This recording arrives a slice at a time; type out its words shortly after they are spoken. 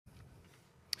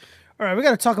All right, we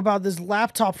got to talk about this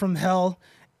laptop from hell.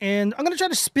 And I'm going to try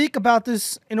to speak about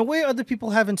this in a way other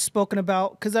people haven't spoken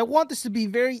about because I want this to be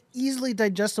very easily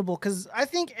digestible because I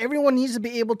think everyone needs to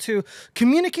be able to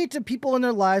communicate to people in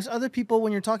their lives, other people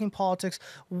when you're talking politics,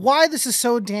 why this is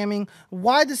so damning,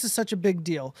 why this is such a big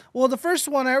deal. Well, the first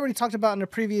one I already talked about in a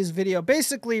previous video.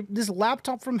 Basically, this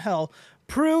laptop from hell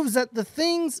proves that the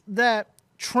things that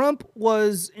Trump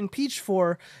was impeached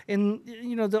for and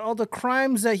all the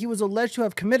crimes that he was alleged to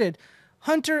have committed,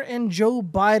 Hunter and Joe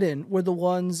Biden were the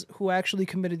ones who actually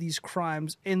committed these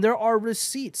crimes. And there are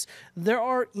receipts, there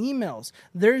are emails,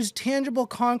 there's tangible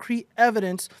concrete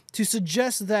evidence to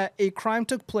suggest that a crime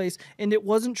took place and it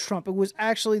wasn't Trump. It was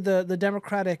actually the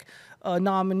Democratic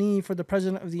nominee for the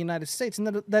president of the United States.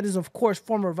 And that is, of course,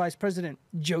 former Vice President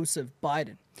Joseph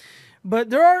Biden.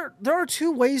 But there are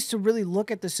two ways to really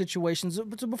look at the situation. So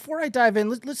before I dive in,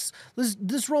 let's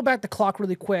roll back the clock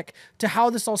really quick to how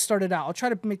this all started out. I'll try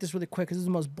to make this really quick because this is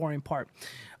the most boring part.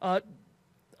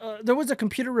 There was a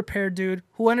computer repair dude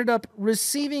who ended up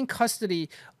receiving custody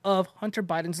of Hunter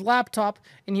Biden's laptop,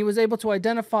 and he was able to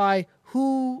identify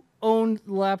who owned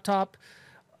the laptop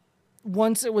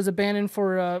once it was abandoned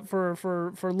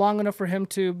for long enough for him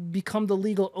to become the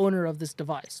legal owner of this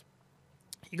device.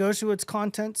 He goes through its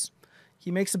contents. He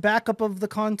makes a backup of the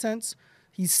contents.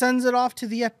 He sends it off to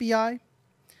the FBI.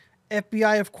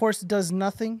 FBI, of course, does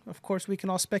nothing. Of course, we can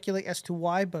all speculate as to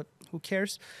why, but who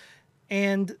cares?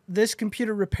 And this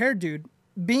computer repair dude,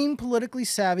 being politically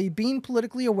savvy, being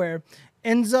politically aware,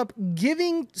 ends up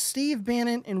giving Steve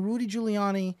Bannon and Rudy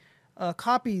Giuliani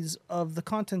copies of the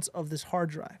contents of this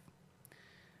hard drive.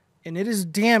 And it is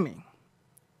damning.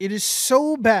 It is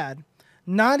so bad.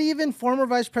 Not even former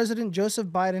Vice President Joseph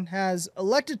Biden has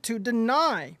elected to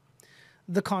deny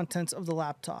the contents of the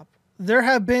laptop. There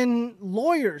have been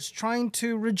lawyers trying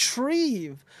to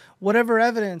retrieve whatever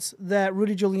evidence that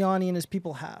Rudy Giuliani and his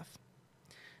people have.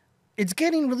 It's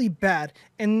getting really bad,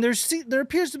 and there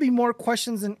appears to be more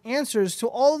questions than answers to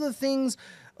all of the things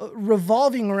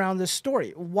revolving around this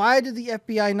story. Why did the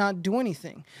FBI not do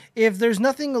anything? If there's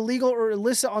nothing illegal or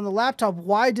illicit on the laptop,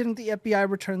 why didn't the FBI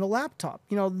return the laptop?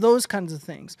 Those kinds of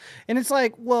things. And it's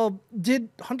like, well, did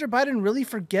Hunter Biden really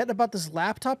forget about this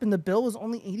laptop and the bill was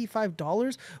only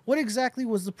 $85? What exactly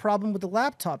was the problem with the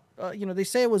laptop? They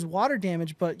say it was water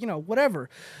damage, but, whatever.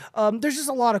 There's just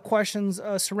a lot of questions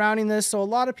surrounding this, so a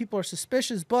lot of people are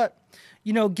suspicious, but,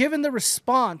 given the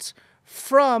response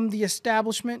from the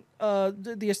establishment,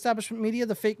 the establishment media,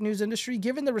 the fake news industry,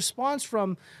 given the response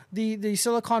from the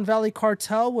Silicon Valley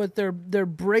cartel with their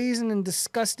brazen and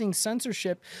disgusting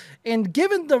censorship, and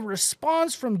given the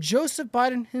response from Joseph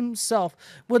Biden himself,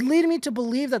 would lead me to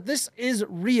believe that this is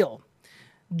real.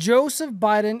 Joseph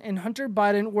Biden and Hunter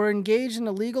Biden were engaged in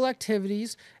illegal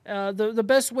activities. The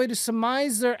best way to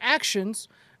surmise their actions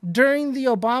during the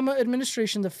Obama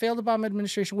administration, the failed Obama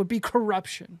administration, would be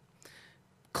corruption.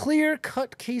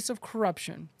 Clear-cut case of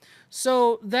corruption.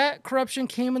 So that corruption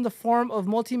came in the form of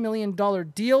multi-million-dollar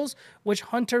deals, which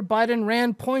Hunter Biden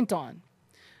ran point on.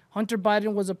 Hunter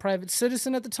Biden was a private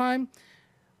citizen at the time.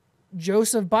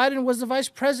 Joseph Biden was the vice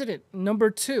president,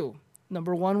 number 2.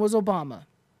 Number 1 was Obama.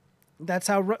 That's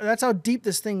how deep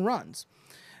this thing runs.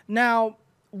 Now,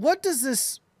 what does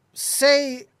this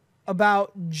say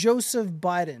about Joseph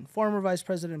Biden, former Vice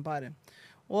President Biden?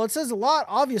 Well, it says a lot,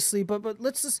 obviously, but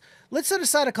let's set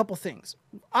aside a couple things.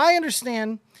 I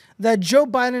understand that Joe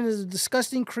Biden is a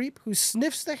disgusting creep who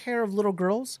sniffs the hair of little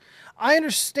girls. I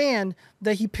understand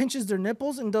that he pinches their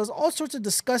nipples and does all sorts of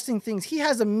disgusting things. He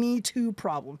has a Me Too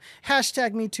problem.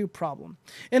 Hashtag Me Too problem.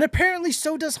 And apparently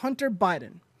so does Hunter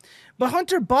Biden. But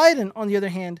Hunter Biden, on the other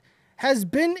hand, has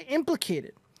been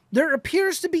implicated. There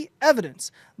appears to be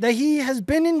evidence that he has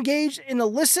been engaged in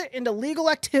illicit and illegal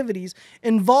activities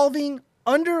involving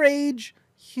underage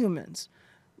humans,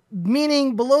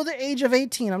 meaning below the age of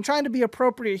 18. I'm trying to be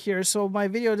appropriate here so my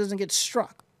video doesn't get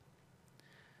struck.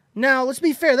 Now, let's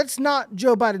be fair. That's not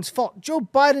Joe Biden's fault. Joe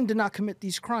Biden did not commit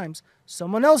these crimes.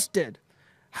 Someone else did.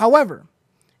 However,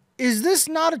 is this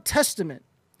not a testament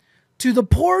to the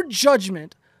poor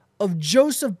judgment of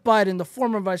Joseph Biden, the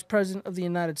former Vice President of the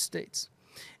United States?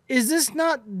 Is this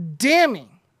not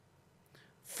damning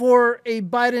for a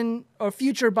Biden or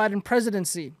future Biden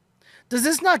presidency? Does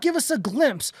this not give us a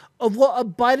glimpse of what a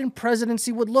Biden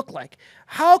presidency would look like?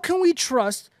 How can we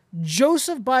trust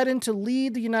Joseph Biden to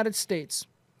lead the United States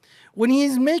when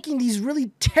he's making these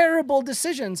really terrible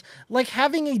decisions, like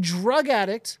having a drug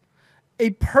addict,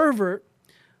 a pervert,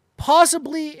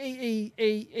 possibly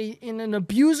an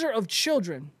abuser of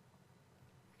children,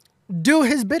 do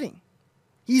his bidding?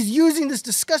 He's using this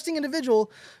disgusting individual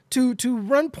to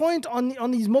run point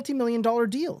on these multi-million-dollar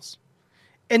deals.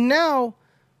 And now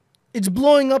it's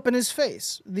blowing up in his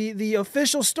face. The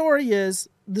official story is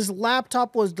this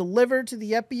laptop was delivered to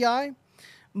the FBI,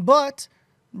 but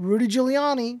Rudy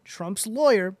Giuliani, Trump's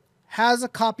lawyer, has a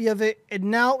copy of it, and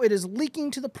now it is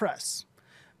leaking to the press.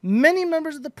 Many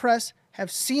members of the press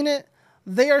have seen it.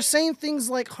 They are saying things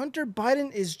like Hunter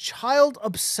Biden is child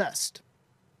obsessed.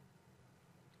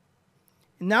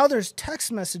 And now there's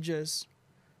text messages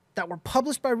that were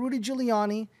published by Rudy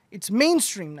Giuliani. It's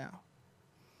mainstream now.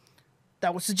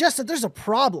 That would suggest that there's a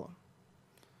problem.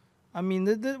 I mean,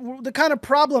 the kind of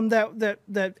problem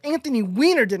that Anthony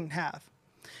Weiner didn't have.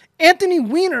 Anthony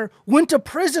Weiner went to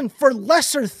prison for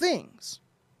lesser things.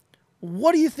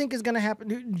 What do you think is going to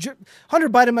happen? Hunter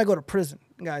Biden might go to prison,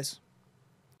 guys.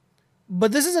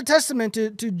 But this is a testament to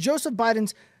Joseph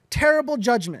Biden's terrible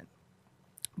judgment.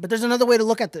 But there's another way to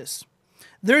look at this.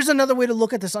 There's another way to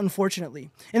look at this,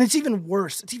 unfortunately. And it's even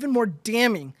worse. It's even more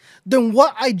damning than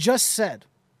what I just said.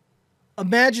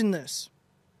 Imagine this.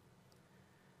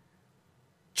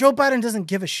 Joe Biden doesn't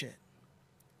give a shit.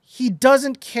 He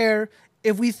doesn't care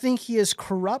if we think he is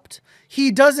corrupt.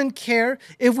 He doesn't care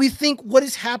if we think what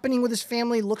is happening with his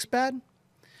family looks bad.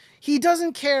 He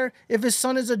doesn't care if his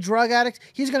son is a drug addict.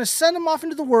 He's going to send him off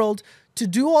into the world to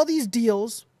do all these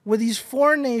deals with these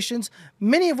foreign nations,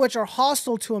 many of which are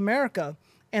hostile to America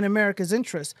and America's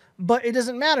interests. But it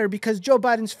doesn't matter because Joe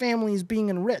Biden's family is being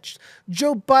enriched.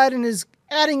 Joe Biden is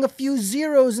adding a few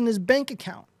zeros in his bank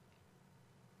account.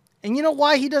 And you know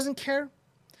why he doesn't care?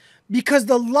 Because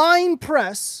the lying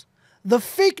press, the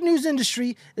fake news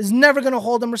industry, is never going to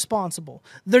hold them responsible.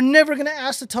 They're never going to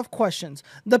ask the tough questions.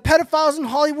 The pedophiles in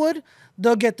Hollywood,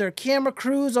 they'll get their camera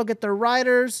crews, they'll get their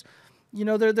writers,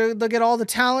 they'll get all the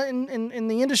talent in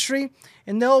the industry,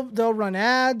 and they'll run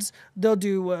ads, they'll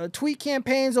do tweet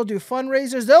campaigns, they'll do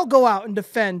fundraisers, they'll go out and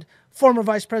defend former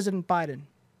Vice President Biden.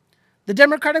 The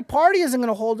Democratic Party isn't going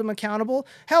to hold them accountable.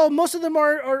 Hell, most of them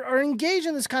are engaged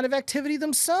in this kind of activity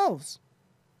themselves.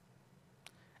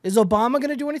 Is Obama going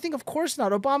to do anything? Of course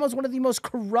not. Obama is one of the most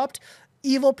corrupt,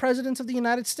 evil presidents of the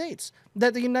United States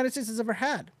that the United States has ever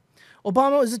had.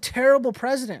 Obama is a terrible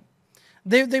president.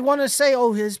 They want to say,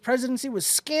 oh, his presidency was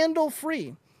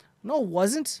scandal-free. No, it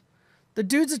wasn't. The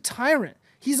dude's a tyrant.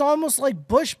 He's almost like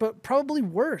Bush, but probably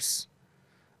worse.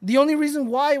 The only reason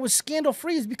why it was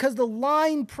scandal-free is because the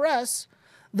lying press,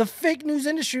 the fake news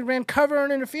industry, ran cover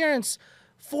and interference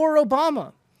for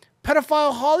Obama.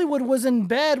 Pedophile Hollywood was in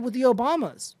bed with the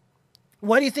Obamas.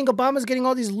 Why do you think Obama's getting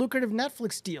all these lucrative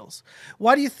Netflix deals?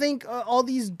 Why do you think all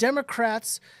these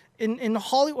Democrats in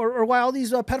Hollywood, or why all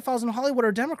these pedophiles in Hollywood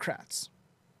are Democrats?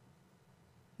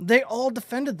 They all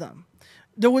defended them.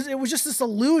 It was just this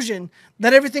illusion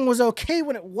that everything was okay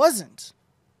when it wasn't.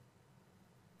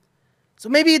 So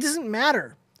maybe it doesn't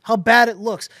matter how bad it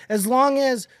looks, as long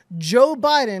as Joe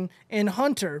Biden and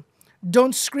Hunter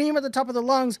don't scream at the top of their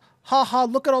lungs, ha ha,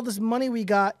 look at all this money we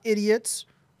got, idiots.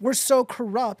 We're so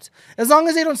corrupt. As long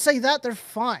as they don't say that, they're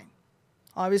fine.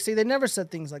 Obviously, they never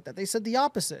said things like that. They said the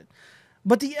opposite.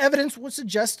 But the evidence would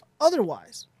suggest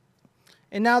otherwise.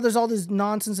 And now there's all this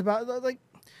nonsense about, like,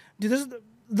 dude,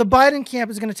 the Biden camp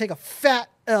is going to take a fat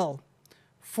L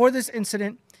for this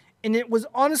incident. And it was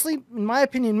honestly, in my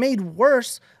opinion, made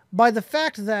worse by the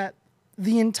fact that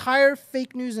the entire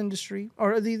fake news industry,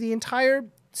 or the entire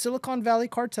Silicon Valley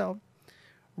cartel,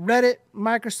 Reddit,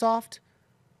 Microsoft,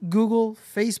 Google,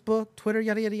 Facebook, Twitter,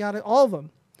 yada, yada, yada, all of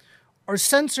them are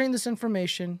censoring this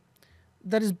information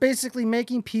that is basically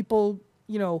making people,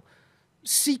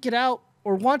 seek it out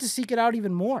or want to seek it out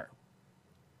even more.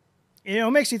 It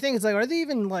makes you think, it's like, are they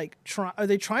even are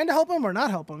they trying to help him or not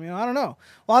help him? I don't know.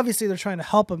 Well, obviously they're trying to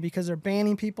help him because they're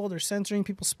banning people, they're censoring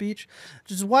people's speech,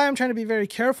 which is why I'm trying to be very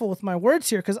careful with my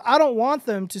words here, because I don't want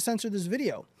them to censor this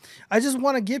video. I just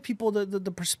want to give people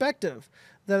the perspective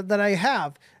that I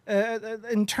have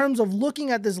in terms of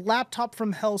looking at this laptop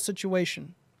from hell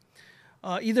situation.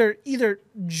 Either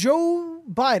Joe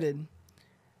Biden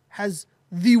has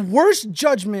the worst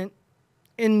judgment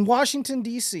in Washington,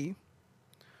 D.C.,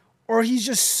 or he's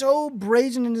just so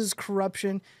brazen in his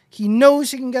corruption, he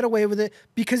knows he can get away with it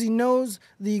because he knows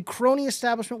the crony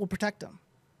establishment will protect him.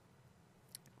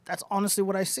 That's honestly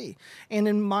what I see. And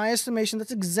in my estimation,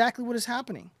 that's exactly what is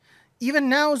happening. Even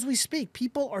now as we speak,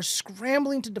 people are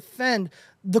scrambling to defend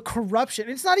the corruption.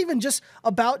 It's not even just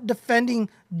about defending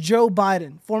Joe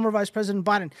Biden, former Vice President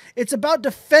Biden. It's about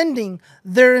defending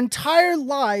their entire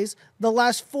lies the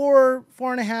last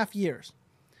 4.5 years.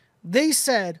 They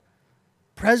said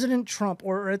President Trump,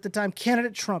 or at the time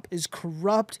candidate Trump, is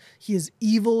corrupt. He is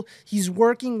evil. He's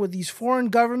working with these foreign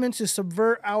governments to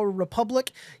subvert our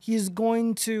republic. He is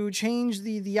going to change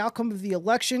the outcome of the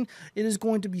election. It is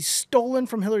going to be stolen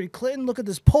from Hillary Clinton. Look at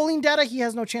this polling data. He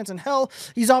has no chance in hell.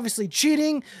 He's obviously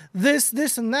cheating. This,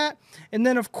 and that. And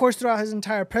then, of course, throughout his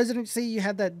entire presidency, you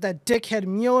had that dickhead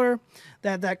Mueller,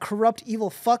 that corrupt,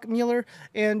 evil fuck Mueller,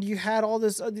 and you had all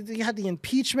this, you had the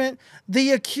impeachment.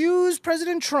 They accused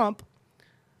President Trump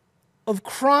of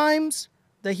crimes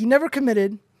that he never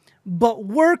committed, but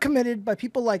were committed by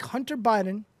people like Hunter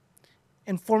Biden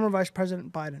and former Vice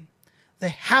President Biden. They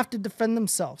have to defend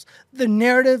themselves. The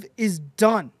narrative is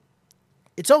done.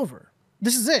 It's over.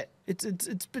 This is it.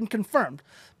 It's been confirmed.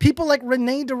 People like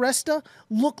Renee DiResta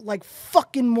look like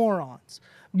fucking morons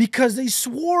because they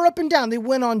swore up and down. They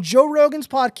went on Joe Rogan's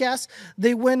podcast.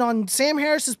 They went on Sam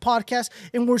Harris's podcast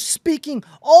and were speaking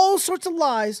all sorts of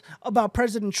lies about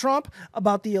President Trump,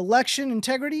 about the election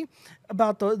integrity,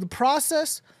 about the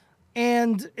process.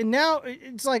 And now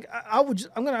it's like I'm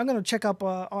gonna check up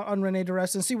on Renee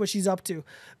DiResta and see what she's up to.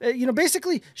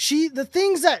 Basically the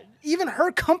things that even her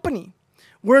company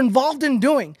were involved in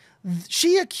doing,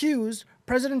 she accused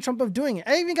President Trump of doing it.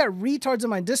 I even got retards in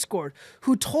my Discord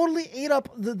who totally ate up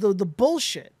the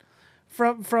bullshit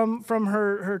from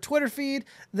her Twitter feed.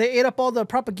 They ate up all the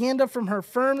propaganda from her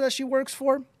firm that she works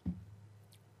for.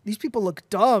 These people look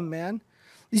dumb, man.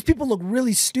 These people look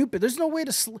really stupid. There's no way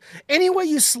to... any way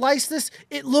you slice this,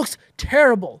 it looks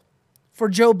terrible for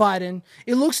Joe Biden.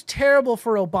 It looks terrible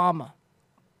for Obama.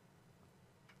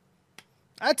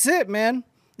 That's it, man.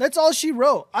 That's all she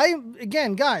wrote.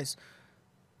 Again, guys,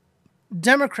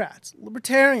 Democrats,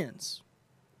 Libertarians,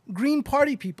 Green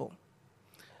Party people,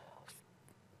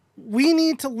 we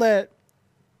need to let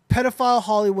pedophile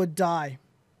Hollywood die.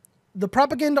 The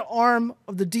propaganda arm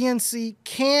of the DNC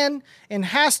can and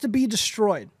has to be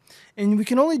destroyed. And we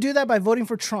can only do that by voting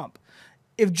for Trump.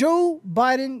 If Joe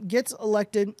Biden gets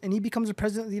elected and he becomes the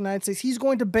president of the United States, he's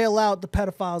going to bail out the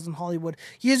pedophiles in Hollywood.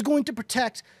 He is going to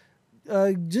protect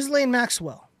Ghislaine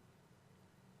Maxwell.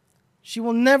 She's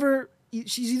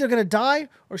either going to die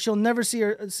or she'll never see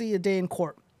a day in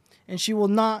court. And she will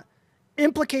not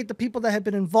implicate the people that have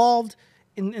been involved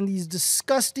in these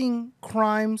disgusting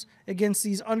crimes against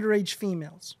these underage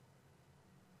females.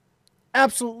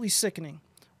 Absolutely sickening.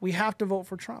 We have to vote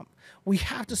for Trump. We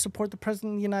have to support the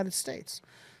president of the United States.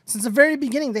 Since the very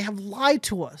beginning, they have lied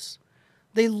to us.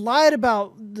 They lied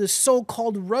about the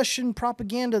so-called Russian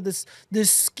propaganda, this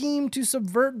scheme to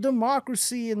subvert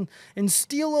democracy and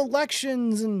steal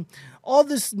elections and all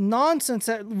this nonsense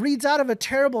that reads out of a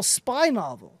terrible spy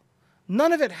novel.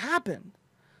 None of it happened.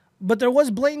 But there was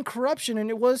blatant corruption,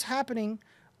 and it was happening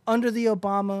under the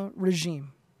Obama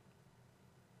regime.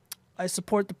 I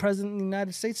support the president of the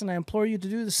United States, and I implore you to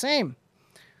do the same.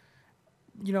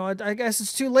 I guess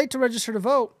it's too late to register to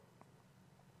vote.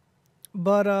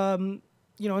 But,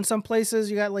 in some places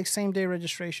you got like same-day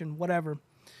registration, whatever.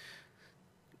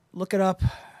 Look it up.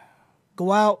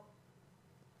 Go out,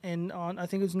 and I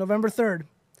think it was November 3rd,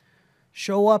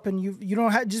 show up, and you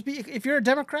don't have just be if you're a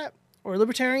Democrat or a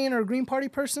Libertarian or a Green Party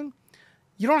person,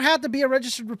 you don't have to be a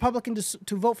registered Republican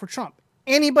to vote for Trump.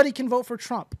 Anybody can vote for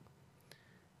Trump.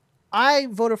 I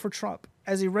voted for Trump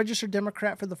as a registered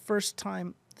Democrat for the first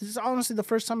time. This is honestly the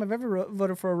first time I've ever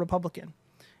voted for a Republican,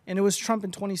 and it was Trump in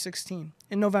 2016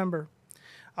 in November.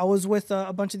 I was with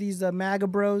a bunch of these MAGA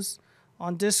bros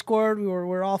on Discord.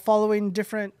 We're all following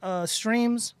different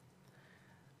streams,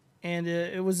 and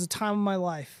it was the time of my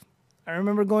life. I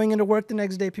remember going into work the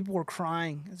next day, people were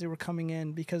crying as they were coming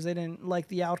in because they didn't like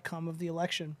the outcome of the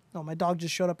election. No, my dog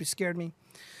just showed up. He scared me.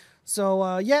 So,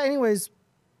 anyways,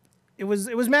 it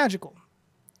was magical.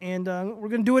 And we're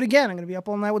going to do it again. I'm going to be up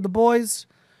all night with the boys.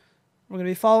 We're going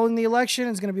to be following the election.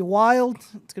 It's going to be wild.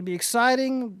 It's going to be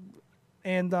exciting.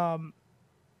 And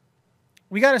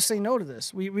we got to say no to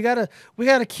this. We got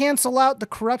to cancel out the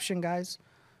corruption, guys.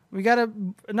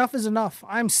 Enough is enough.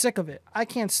 I'm sick of it. I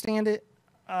can't stand it.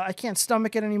 I can't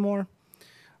stomach it anymore.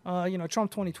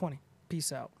 Trump 2020.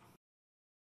 Peace out.